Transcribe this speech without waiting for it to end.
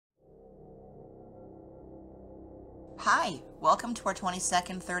Hi, welcome to our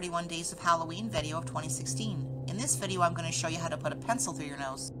 22nd 31 Days of Halloween video of 2016. In this video I'm going to show you how to put a pencil through your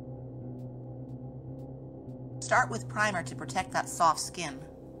nose. Start with primer to protect that soft skin.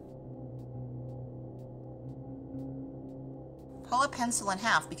 Pull a pencil in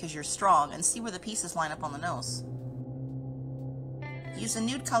half because you're strong and see where the pieces line up on the nose. Use a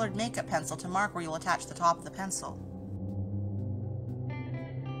nude colored makeup pencil to mark where you'll attach the top of the pencil.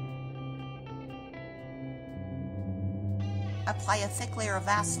 Apply a thick layer of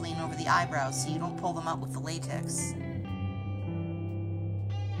Vaseline over the eyebrows so you don't pull them out with the latex.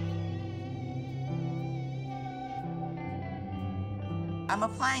 I'm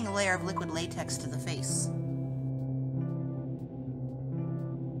applying a layer of liquid latex to the face.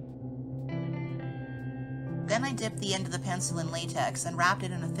 Then I dipped the end of the pencil in latex and wrapped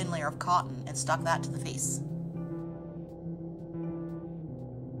it in a thin layer of cotton and stuck that to the face.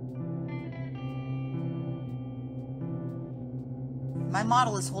 My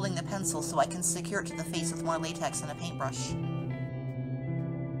model is holding the pencil so I can secure it to the face with more latex and a paintbrush.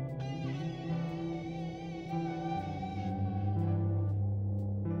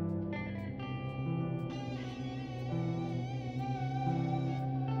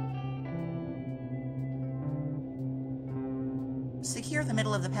 Secure the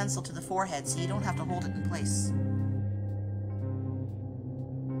middle of the pencil to the forehead so you don't have to hold it in place.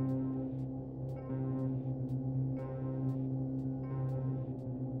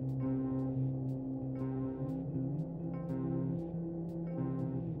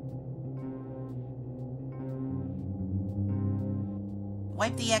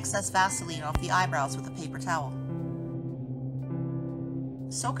 Wipe the excess Vaseline off the eyebrows with a paper towel.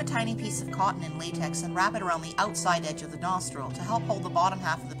 Soak a tiny piece of cotton in latex and wrap it around the outside edge of the nostril to help hold the bottom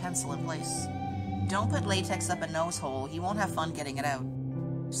half of the pencil in place. Don't put latex up a nose hole, you won't have fun getting it out.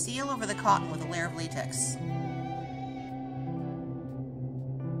 Seal over the cotton with a layer of latex.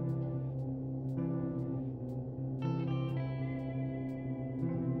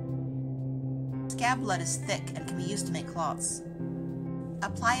 Scab blood is thick and can be used to make clots.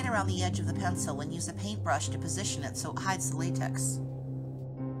 Apply it around the edge of the pencil and use a paintbrush to position it so it hides the latex.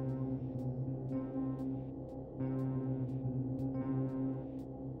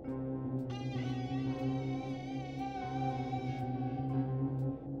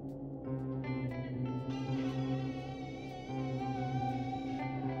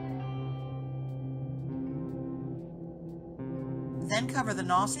 Then cover the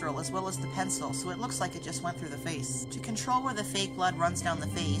nostril as well as the pencil so it looks like it just went through the face. To control where the fake blood runs down the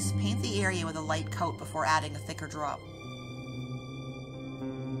face, paint the area with a light coat before adding a thicker drop.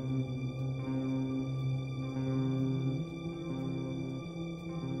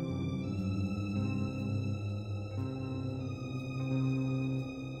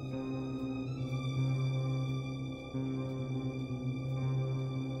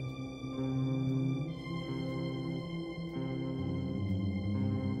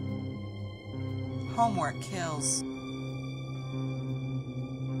 Homework kills.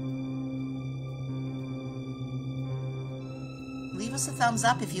 Leave us a thumbs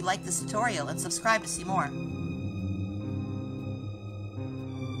up if you liked this tutorial and subscribe to see more.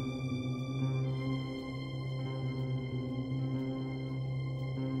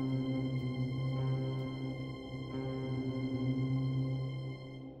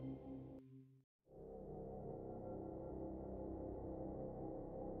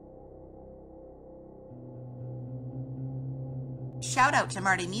 Shout out to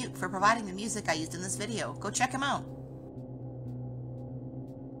Marty Mute for providing the music I used in this video. Go check him out.